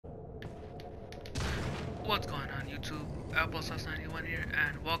What's going on YouTube? Applesauce91 here,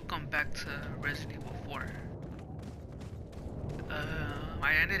 and welcome back to Resident Evil 4.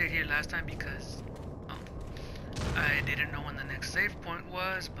 I ended it here last time because I didn't know when the next save point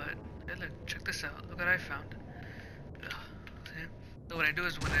was, but hey look, check this out. Look what I found. See? So what I do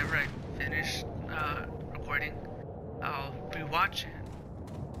is whenever I finish recording, I'll rewatch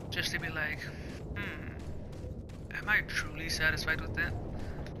it just to be like, am I truly satisfied with it?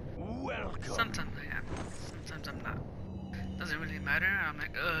 Welcome. Sometimes I am, sometimes I'm not. Doesn't really matter. I'm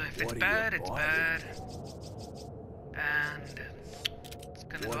like, if it's What are bad, you it's buying? bad. And it's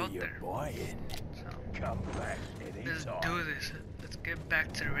gonna What go are out you there. buying? So Come back let's anytime. do this. Let's get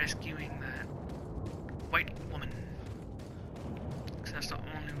back to rescuing that white woman. Cause that's the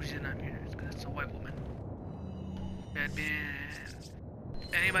only reason I'm here. Is cause it's a white woman. If it had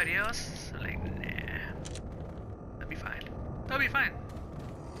been anybody else, like, nah. That'd be fine. That'll be fine.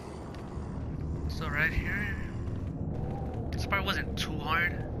 So right here, this part wasn't too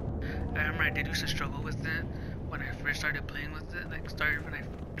hard. I remember I did used to struggle with it when I first started playing with it. Like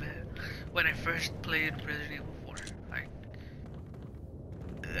when I first played Resident Evil 4.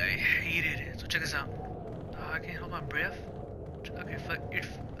 I hated it. So check this out. Oh, I can't hold my breath. Okay, fuck.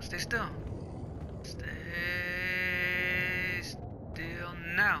 Stay still. Stay still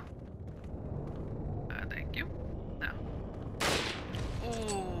now. Thank you. Now.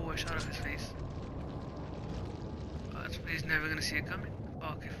 Oh, I shot off his face. He's never gonna see it coming.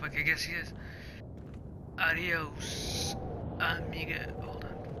 Okay, fuck, I guess he is. Adios, amiga. Hold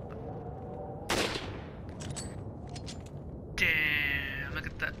on. Damn, look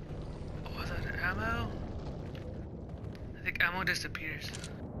at that. Oh, is that ammo? I think ammo disappears.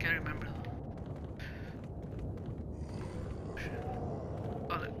 Can't remember though.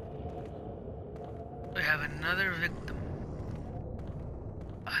 Oh, look. We have another victim.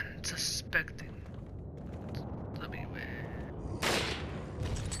 Unsuspecting.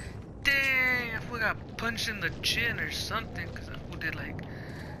 Dang, if we got punched in the chin or something, because who did like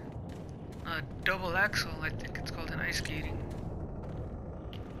a double axle, I think it's called an ice skating.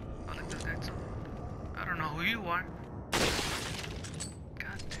 Oh, look, this guy too. I don't know who you are.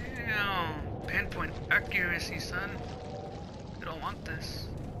 God damn, pinpoint accuracy, son. You don't want this.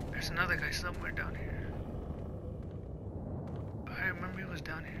 There's another guy somewhere down here. I remember he was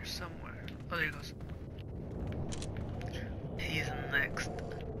down here somewhere. Oh, there he goes. He's next.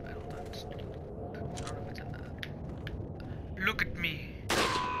 Look at me.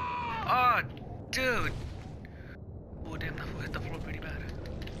 Oh, dude. Oh, damn, that fool hit the floor pretty bad.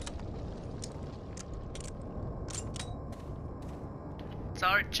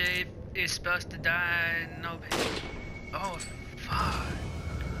 Sorry, Chief. He's supposed to die. No pain. Oh, fuck.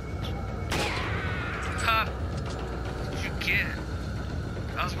 Ha! What you get?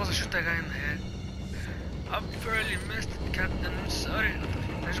 I was supposed to shoot that guy in the head. I barely missed it, Captain. I'm sorry.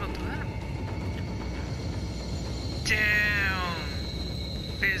 Let's go to that. Damn!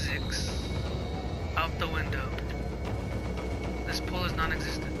 Physics. Out the window. This pull is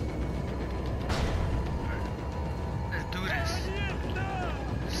non-existent. Let's do this.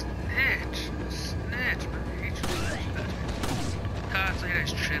 Snitch. Snitch, man. I hate you. Ah, so you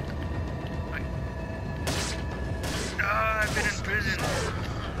guys tripped. Right. Ah, I've been in prison.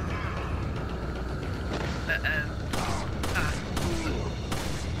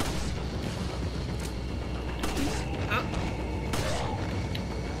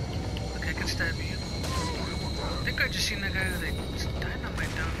 Okay, I can stab you. I think I just seen that guy with like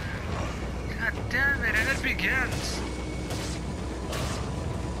dynamite down there. God damn it, and it begins.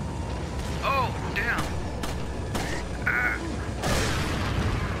 Oh, damn. Ah.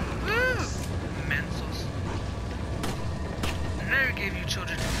 Woo! Mensos. Never gave you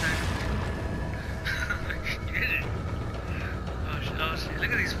children dynamite. You did it. Oh shit,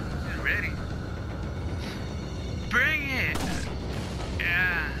 look at these. He's ready. Bring it!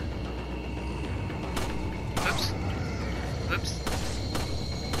 Yeah. Oops. Oops.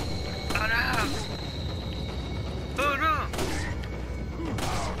 Oh no! Oh no!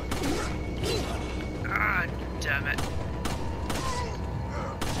 Ah, damn it.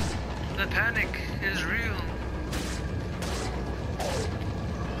 The panic is real.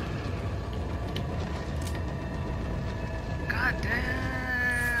 God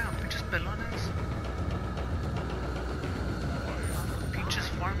damn! Pinches pelones. Pinches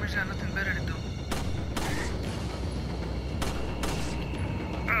farmers got nothing better to do.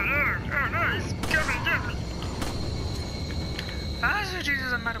 Oh no, he's coming, get me! Ah,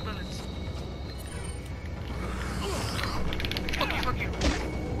 Jesus, I'm out of bullets. Fuck you.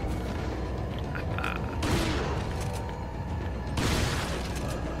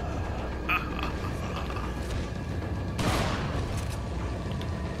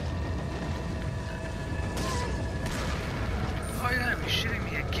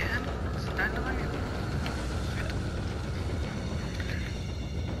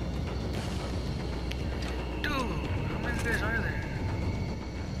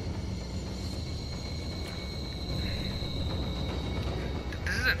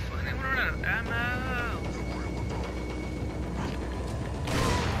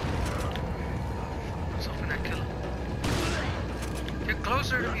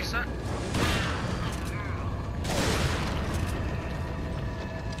 closer to me, son.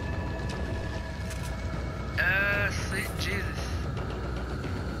 Sweet Jesus.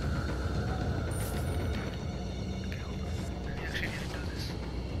 Okay, hold on. I actually need to do this.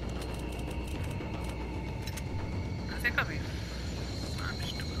 I think I'll be. I'm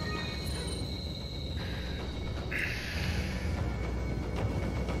just doing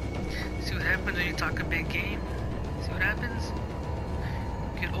it. See what happens when you talk a big game? See what happens?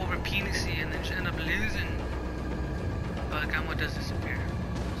 You get over penisy and then you end up losing. But the ammo does disappear.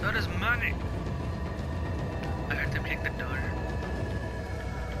 So does money. I heard them kick the door.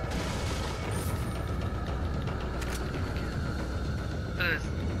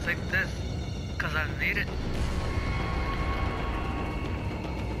 It's like this. Cause I made it.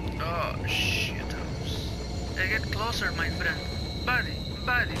 Oh shit. Hey, get closer, my friend. Buddy,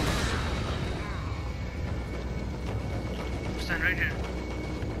 buddy. Stand right here.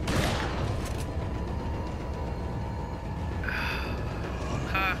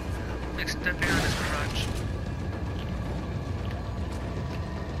 Ha. Next stepping on his crotch.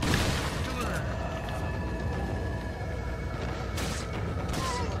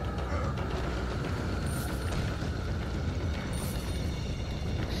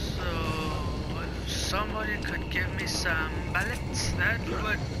 Somebody could give me some bullets, that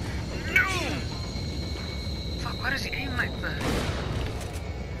would... No! Fuck, why does he aim like that?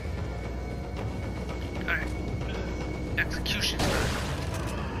 Alright. Execution style.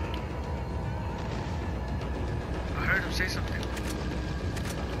 I heard him say something.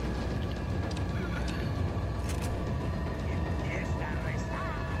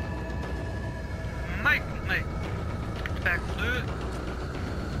 Mike! Back.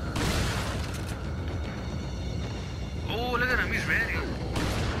 Oh, look at him, he's ready.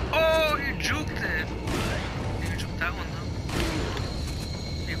 Oh, you juked it. You juked that one though.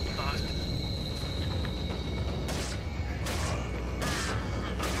 You bastard.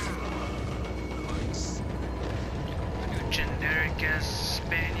 You generic ass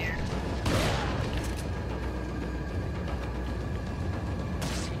Spaniard.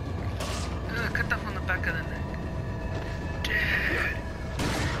 Cut that from the back of the neck. Dude.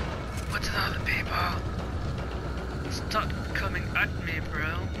 What's with all the people? Stop coming at me,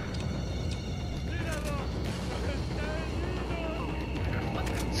 bro.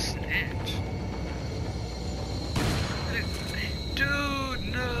 Fucking snitch. Dude,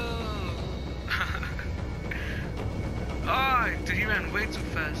 no. Oh, dude, he ran way too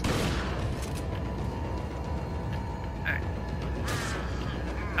fast. Alright.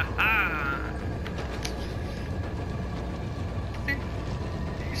 Haha.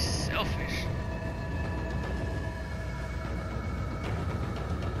 You're selfish.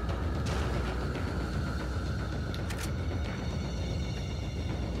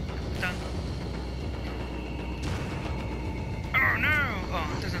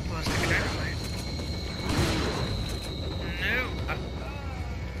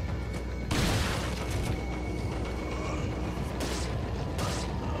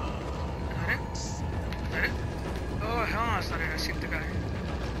 I see the guy.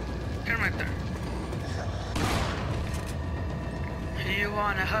 Get him right there. You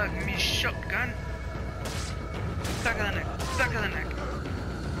wanna hug me, shotgun? Back of the neck, back of the neck.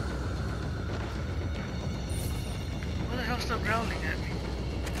 What the hell's still growling at me?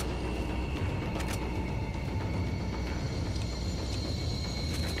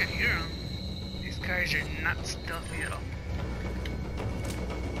 I can hear him. These guys are not stealthy at all.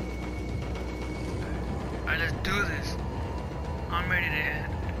 Alright, let's do this. I'm ready to hit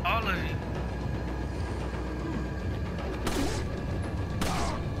all of you.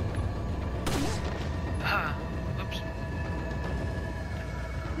 Ah, oops.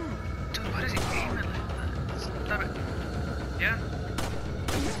 Dude, what is he aiming like that? Stop it. Yeah?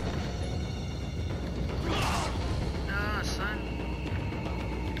 Ah, son.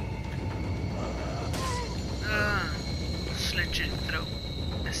 Slit your throat,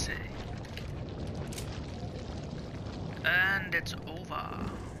 I say. And it's over.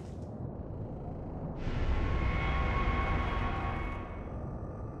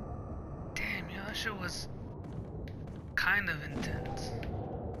 Damn, yo, that shit was kind of intense.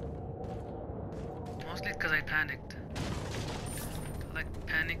 Mostly because I panicked. Like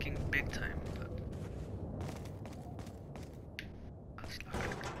panicking big time, but that's lucky.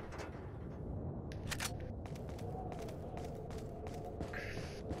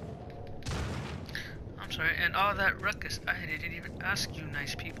 I'm sorry, and all that ruckus, I didn't even ask you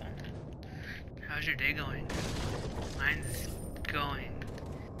nice people. How's your day going? Mine's going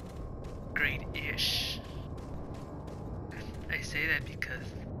great-ish. I say that because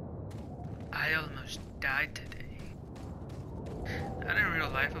I almost died today. Not in real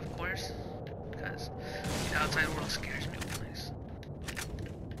life, of course, because the outside world scares me always.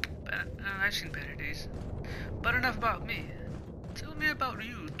 But I've seen better days. But enough about me. Tell me about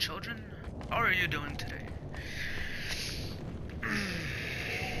you, children. How are you doing today?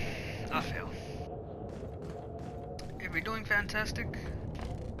 I fail. If you're doing fantastic,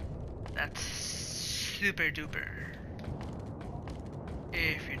 that's super duper.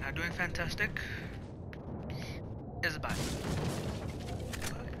 If you're not doing fantastic, it's bad.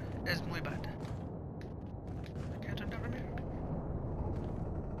 It's muy bad. Can't turn down from here.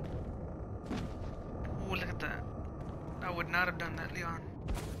 Ooh, look at that. I would not have done that, Leon.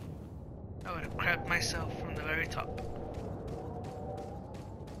 I would have crapped myself from the very top.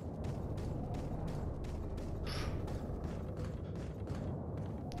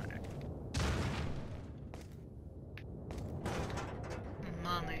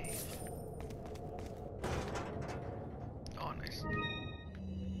 Money. Oh, nice.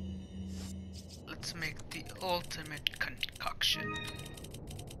 Let's make the ultimate concoction.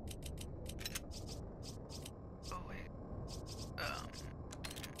 Oh wait.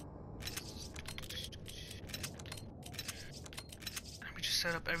 Let me just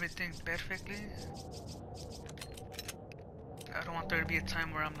set up everything perfectly. I don't want there to be a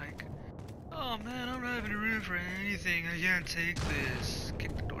time where I'm like, oh man, I'm not having room for anything. I can't take this.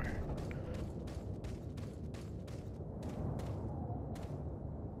 Kick the door.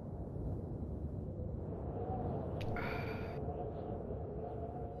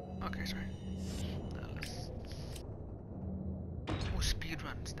 Okay, sorry. Let's speed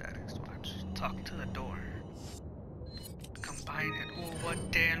run status. Watch. Talk to the door. Combine it. Oh,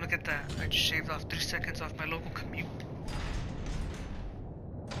 what damn! Look at that. I just shaved off 3 seconds off my local commute.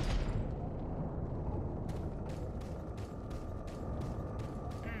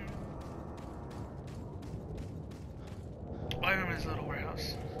 I remember this little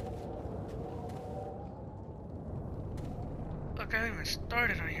warehouse. Look, I haven't even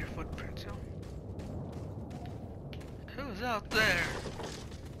started on your footprints, yo. Who's out there?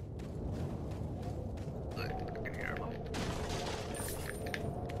 Look, I can hear them.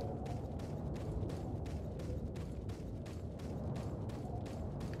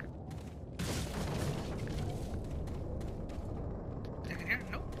 You can hear?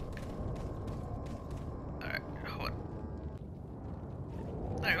 Nope. Alright, hold on.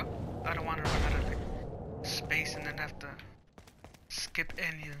 There you go. I don't want to run out of like, space and then have to skip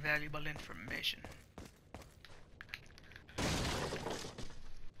any valuable information. Why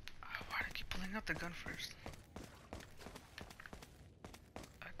do I keep pulling out the gun first?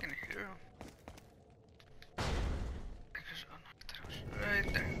 I can hear him.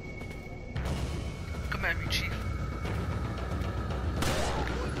 Right there. Come at me, Chief.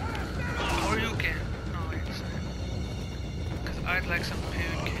 Or you can. No, wait, sorry. Because I'd like some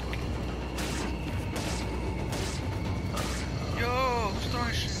pancake. Yo, who's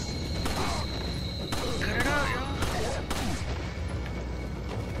throwing shit? Cut it out, yo.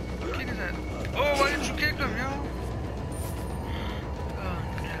 What kid is that? Oh, why didn't you kick him, yo? Oh,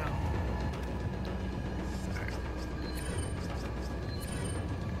 no.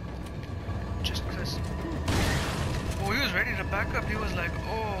 Just because. Oh, he was ready to back up. He was like,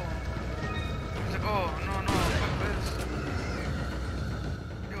 oh. He was like, oh, no, fuck this.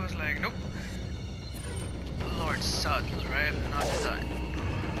 He was like, nope. Lord Sutton, right? Not done.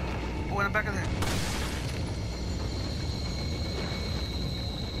 Oh, in the back of there.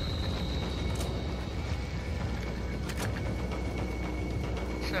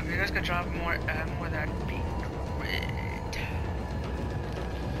 So if you guys could drop more ammo, that'd be great.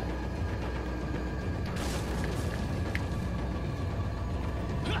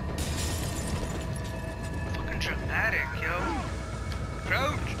 Fucking dramatic, yo.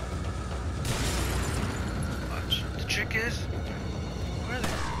 Crouch. The trick is, where are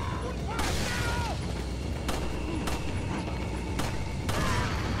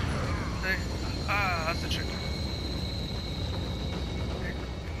they? That's the trick.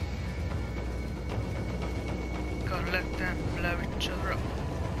 Gotta let them blow each other up.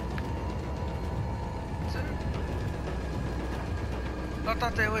 That's it. I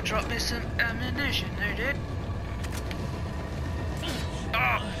thought they would drop me some ammunition. They did.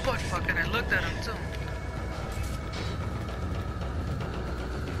 Oh, butt fucking! I looked at him too.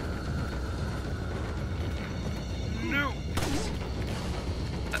 No.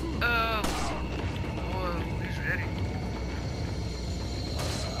 Oh, he's ready.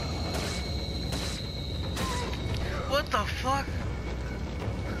 What the fuck?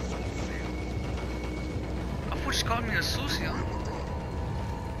 I thought she called me a sucio.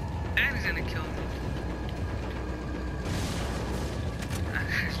 he's gonna kill me. That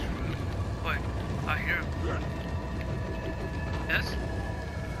guy's rude. Boy, I hear him. Yes?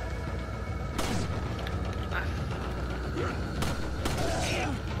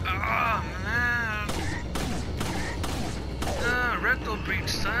 Oh man! Rectal breach,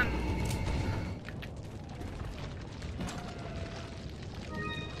 son.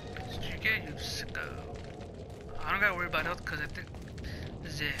 Did you get you sicko? I don't gotta worry about health because I think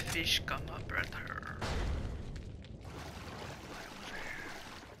the fish come up right here.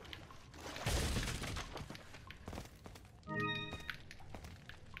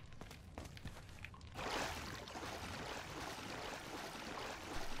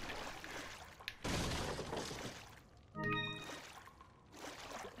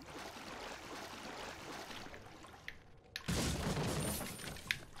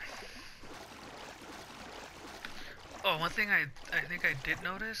 Oh, one thing I think I did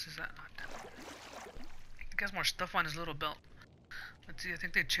notice is that he has more stuff on his little belt. Let's see, I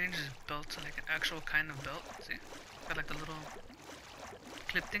think they changed his belt to like an actual kind of belt. See? Got like a little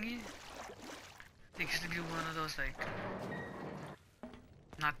clip thingy. They used to be one of those like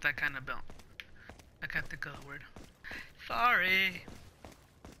not that kind of belt. I can't think of the word. Sorry.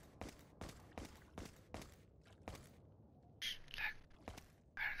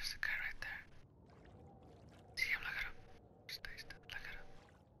 There's a guy right there. See him, look at him. Stay still, look at him.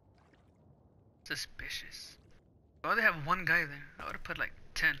 Suspicious. Why do they have one guy there? I would have put like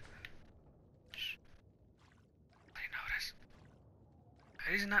 10. Shh. I didn't notice.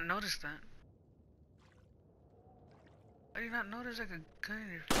 I did not notice that. I did not notice like a gun in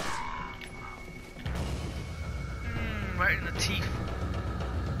here. Right in the teeth.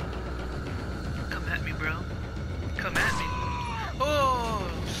 Come at me, bro. Come at me. Oh,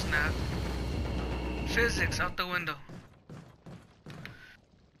 snap. Physics out the window.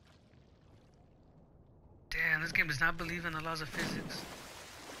 Damn, this game does not believe in the laws of physics.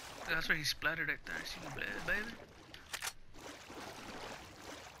 That's where he splattered right there. See the blood, baby?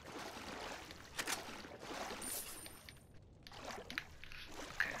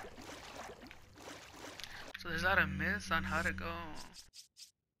 Okay. So there's a lot of myths on how to go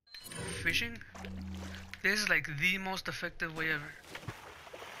fishing. This is like the most effective way ever.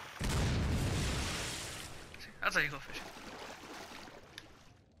 See, that's how you go fishing.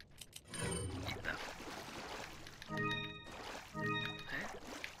 Eat that. Hey?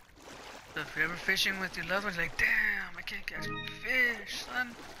 So if you're ever fishing with your loved ones, like, damn, I can't catch no fish,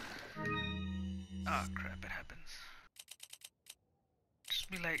 son. Oh crap, it happens.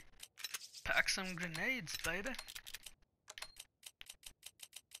 Just be like, pack some grenades, baby.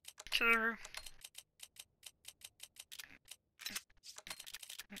 Killer.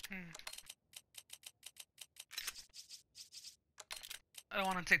 I don't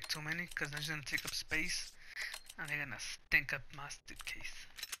want to take too many because they're just going to take up space and they're going to stink up my suitcase.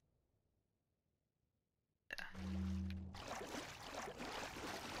 Yeah.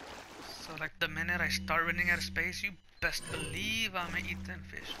 So like the minute I start running out of space, you best believe I'm eating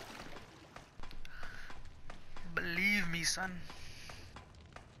fish. Believe me, son.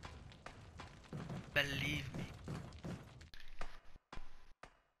 Believe me.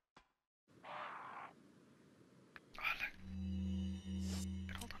 Oh, like,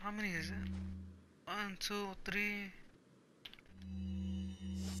 hold on, how many is it? 1, 2, 3.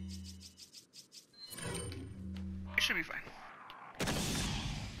 It should be fine.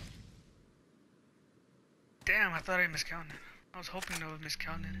 Damn, I thought I miscounted. I was hoping to have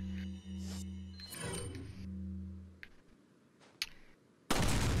miscounted.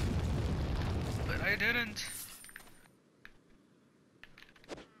 But I didn't.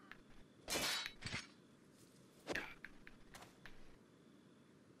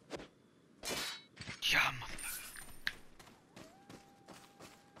 Yeah, motherfucker.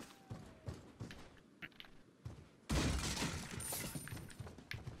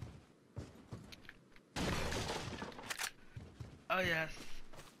 Oh yes.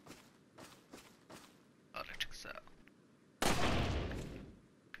 Oh, that checks out.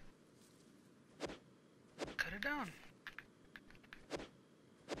 Cut it down.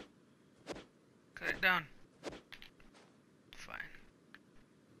 Cut it down. Fine.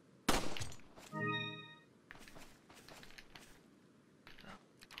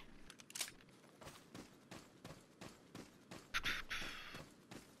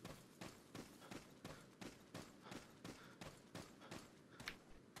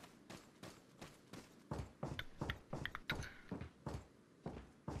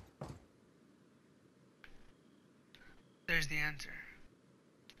 There's the answer.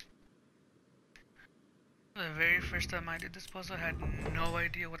 The very first time I did this puzzle, I had no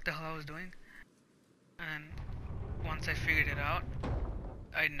idea what the hell I was doing. And once I figured it out,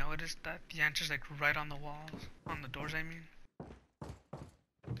 I noticed that the answer's like right on the walls, on the doors I mean.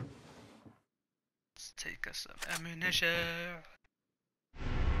 Let's take us some ammunition.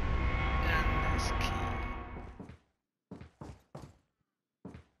 And this key.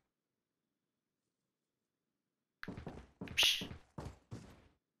 Psh.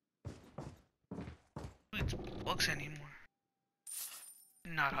 Who eats books anymore?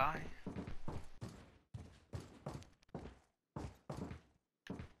 Not I.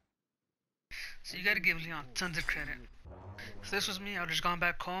 So you gotta give Leon tons of credit. If this was me, I would've just gone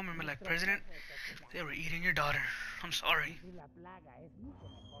back home and been like, President, they were eating your daughter. I'm sorry.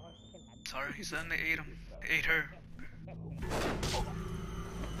 Sorry, son, they ate him. They ate her.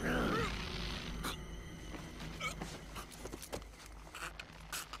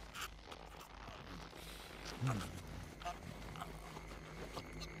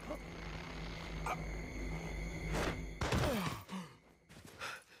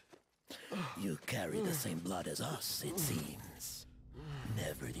 You carry the same blood as us, it seems.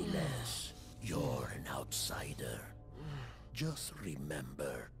 Nevertheless, you're an outsider. Just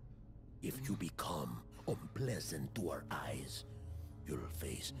remember, if you become unpleasant to our eyes, you'll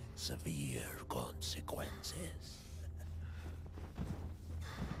face severe consequences.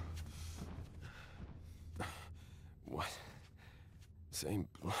 What? Same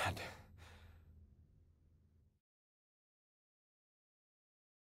blood.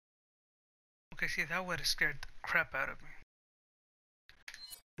 Okay, see, that would've scared the crap out of me.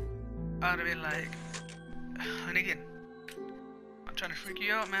 I'd have been like, Hunnigan, I'm trying to freak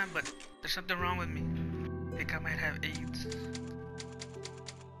you out, man, but there's something wrong with me. I think I might have AIDS.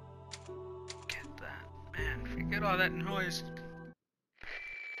 Get that, man, forget all that noise.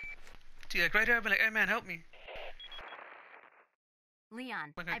 See, like right here, I'd be like, hey man, help me.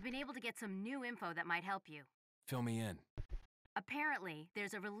 Leon, Okay. I've been able to get some new info that might help you. Fill me in. Apparently,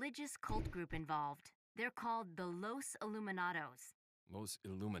 there's a religious cult group involved. They're called the Los Illuminados. Los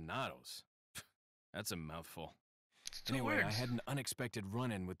Illuminados. That's a mouthful. It's two Anyway, words. I had an unexpected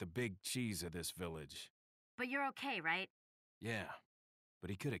run-in with the big cheese of this village. But you're okay, right? Yeah, but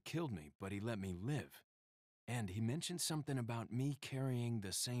he could have killed me, but he let me live. And he mentioned something about me carrying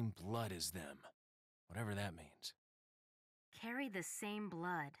the same blood as them. Whatever that means. Carry the same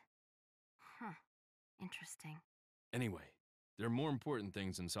blood. Huh. Interesting. Anyway, there are more important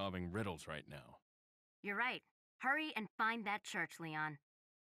things than solving riddles right now. You're right. Hurry and find that church, Leon.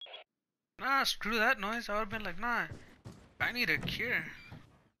 Nah, screw that noise. I would've been like, nah, I need a cure.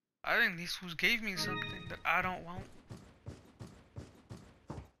 I think these fools gave me something that I don't want.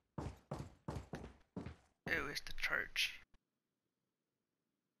 Ew, it's the church.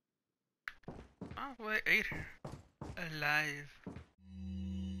 Oh, well, they ate her. Alive.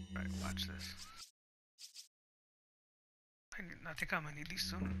 Right, watch this. I think I'm gonna need these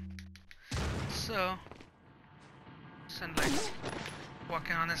soon. So, sunlight.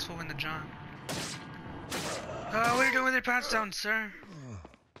 Walking on this fool in the John. What are you doing with your pants down, sir?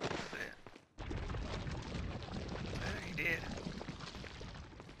 He did.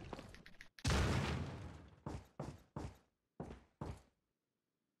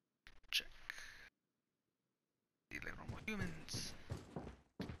 Check. They live normal humans.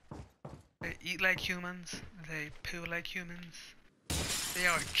 They eat like humans. They poo like humans. They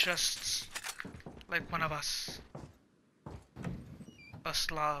are just like one of us. A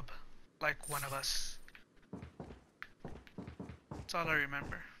slob like one of us. That's all I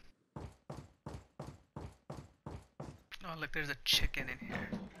remember. Oh, look, there's a chicken in here.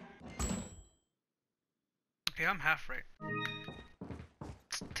 Okay, I'm half right.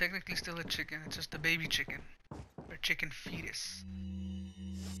 It's technically still a chicken, it's just a baby chicken. Or chicken fetus.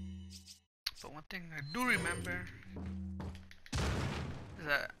 But one thing I do remember is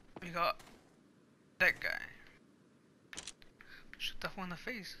that we got that guy. Shoot that one in the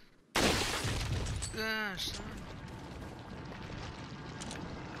face. Gosh, son.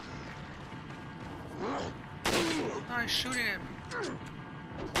 Oh, he's shooting at me.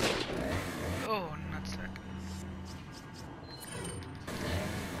 Oh, nutsack.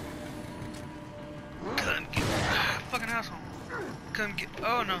 Come get fucking asshole. Come get.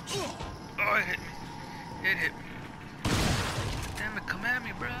 Oh no. Oh, it hit me. It hit me. Damn it, come at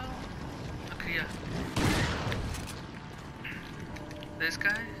me, bro. Okay, yeah. This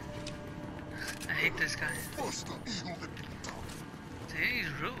guy? I hate this guy. See, he's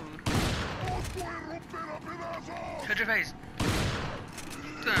rude. Shut your face.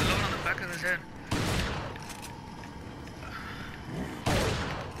 He's gonna load on the back of his head.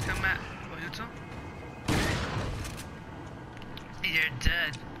 Come at. Oh, you too?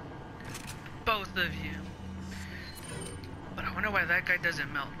 dead. Both of you. But I wonder why that guy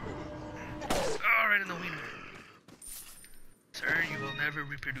doesn't melt. Oh, right in the wiener. Sir, you will never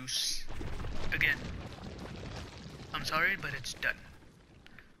reproduce again. I'm sorry, but it's done.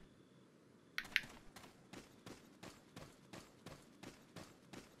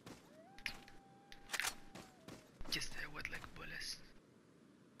 Just there with like bullets.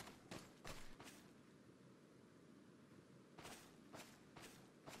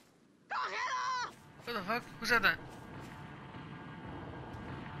 What the fuck? Who said that?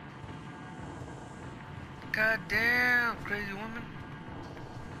 God damn, crazy woman.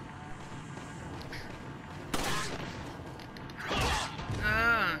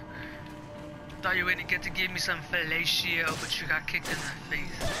 Thought you were gonna get to give me some fellatio, but you got kicked in the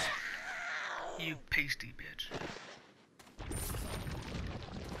face. You pasty bitch.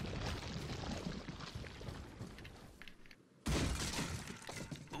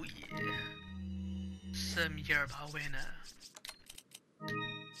 Oh yeah. Some yerba buena.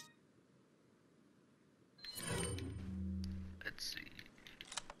 Let's see.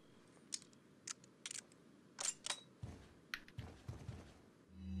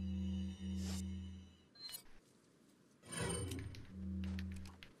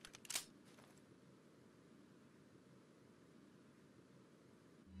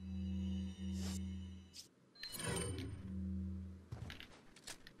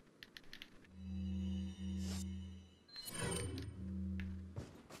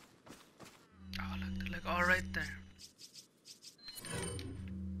 Oh look, they're like all right there.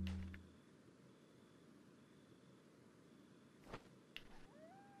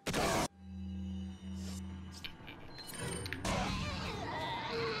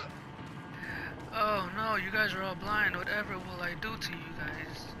 Oh no, you guys are all blind. Whatever will I do to you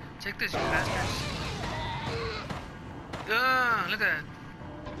guys? Take this, you bastards. Look at that.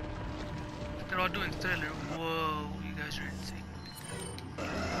 They're all doing thriller. Whoa, you guys are insane.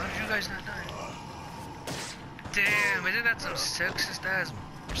 How did you guys not die? Damn, isn't that some sexist ass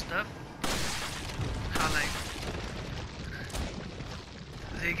stuff? How like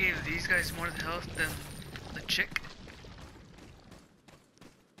they gave these guys more health than the chick?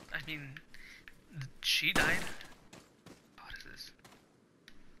 I mean, she died. What is this?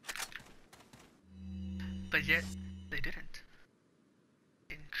 But yet, they didn't.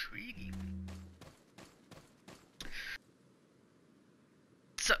 Intriguing.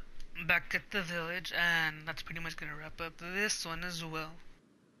 So, back at the village, and that's pretty much gonna wrap up this one as well.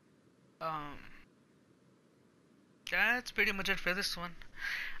 That's pretty much it for this one.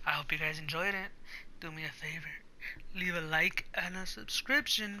 I hope you guys enjoyed it. Do me a favor. Leave a like and a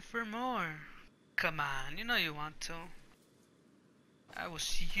subscription for more. Come on, you know you want to. I will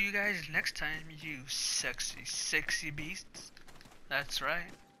see you guys next time, you sexy, sexy beasts. That's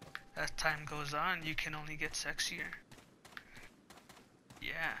right. As time goes on, you can only get sexier.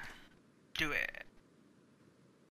 Yeah, do it.